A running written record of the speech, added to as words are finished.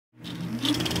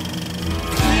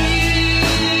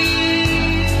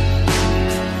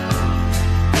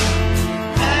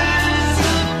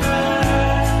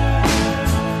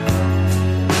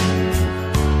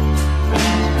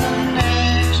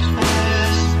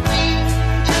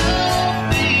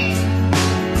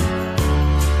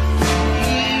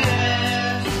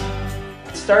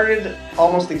started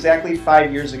almost exactly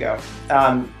 5 years ago.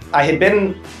 I had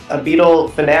been a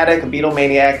Beatle fanatic, a Beatle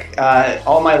maniac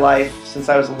all my life since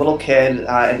I was a little kid,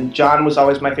 and John was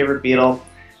always my favorite Beatle.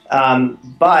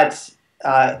 But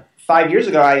 5 years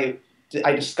ago, I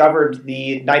discovered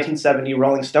the 1970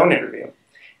 Rolling Stone interview,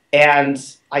 and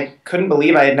I couldn't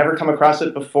believe I had never come across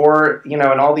it before. You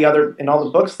know, in all the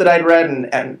books that I'd read,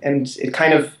 and it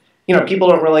kind of, you know, people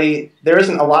don't really, there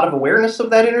isn't a lot of awareness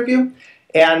of that interview,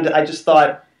 and I just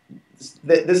thought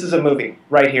this is a movie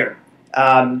right here.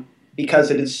 Because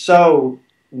it is so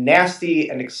nasty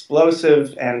and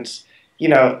explosive and, you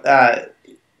know,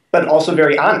 but also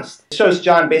very honest. It shows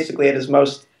John basically at his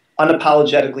most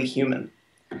unapologetically human.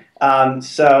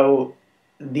 So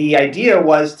the idea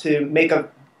was to make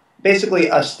basically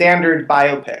a standard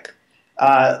biopic,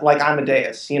 like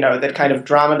Amadeus, you know, that kind of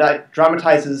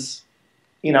dramatizes,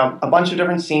 you know, a bunch of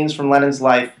different scenes from Lennon's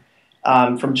life,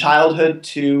 from childhood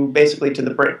to basically to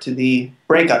the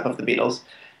breakup of the Beatles.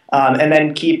 And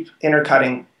then keep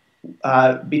intercutting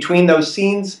between those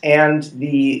scenes and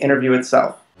the interview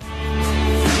itself.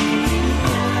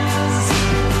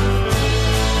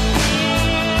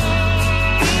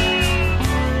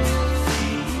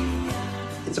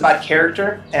 It's about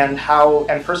character and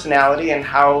personality and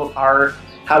how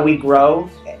we grow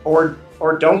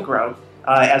or don't grow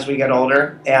as we get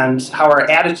older, and how our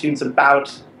attitudes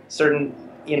about certain,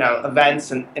 you know,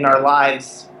 events in our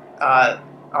lives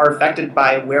are affected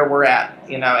by where we're at,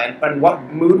 you know, and what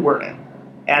mood we're in.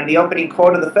 And the opening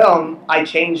quote of the film, "I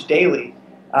change daily,"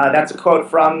 that's a quote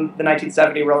from the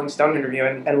 1970 Rolling Stone interview,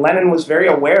 and Lennon was very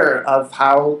aware of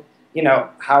how, you know,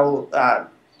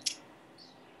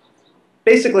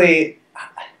 basically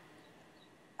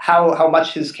how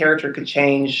much his character could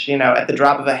change, you know, at the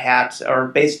drop of a hat, or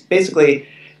basically,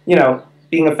 you know,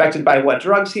 being affected by what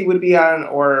drugs he would be on,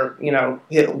 or, you know,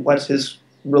 what his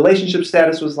relationship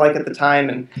status was like at the time,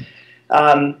 and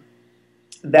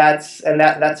that's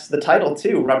the title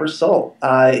too, Rubber Soul.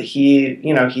 He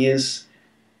is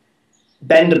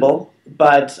bendable,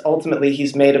 but ultimately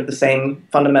he's made of the same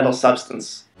fundamental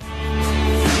substance.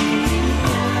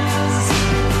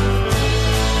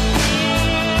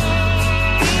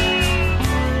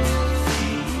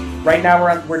 Right now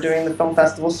we're doing the film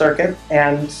festival circuit,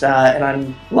 and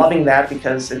I'm loving that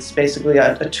because it's basically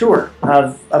a tour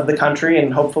of the country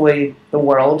and hopefully the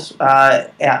world,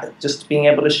 just being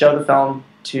able to show the film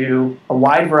to a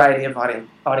wide variety of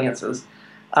audiences.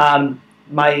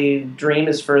 My dream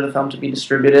is for the film to be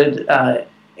distributed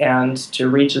and to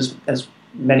reach as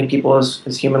many people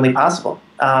as humanly possible,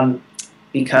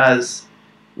 because,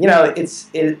 you know, it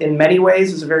in many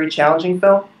ways is a very challenging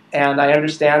film, and I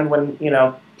understand when, you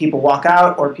know, people walk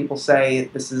out or people say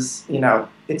this is, you know,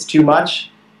 it's too much,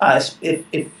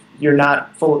 if you're not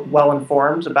well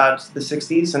informed about the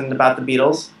 60s and about the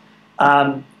Beatles.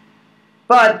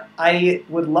 But I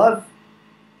would love,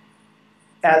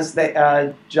 as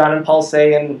John and Paul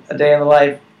say in A Day in the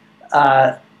Life,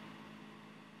 I'd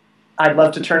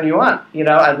love to turn you on. You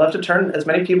know, I'd love to turn as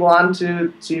many people on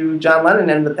to John Lennon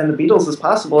and the Beatles as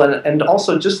possible, and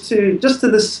also just to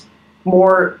this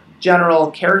more general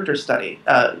character study,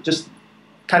 just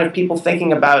kind of people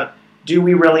thinking about, do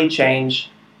we really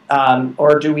change,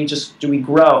 or do we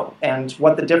grow, and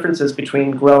what the difference is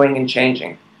between growing and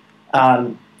changing.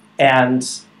 And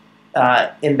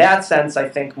in that sense, I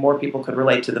think more people could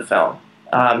relate to the film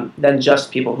than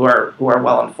just people who are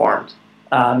well informed.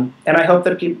 And I hope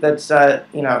that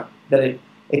you know, that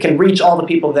it can reach all the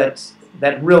people that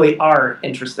really are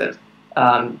interested.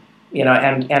 You know,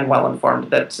 and well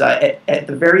informed, that at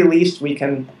the very least we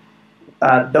can,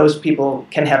 those people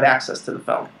can have access to the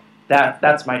film.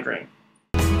 That's my dream.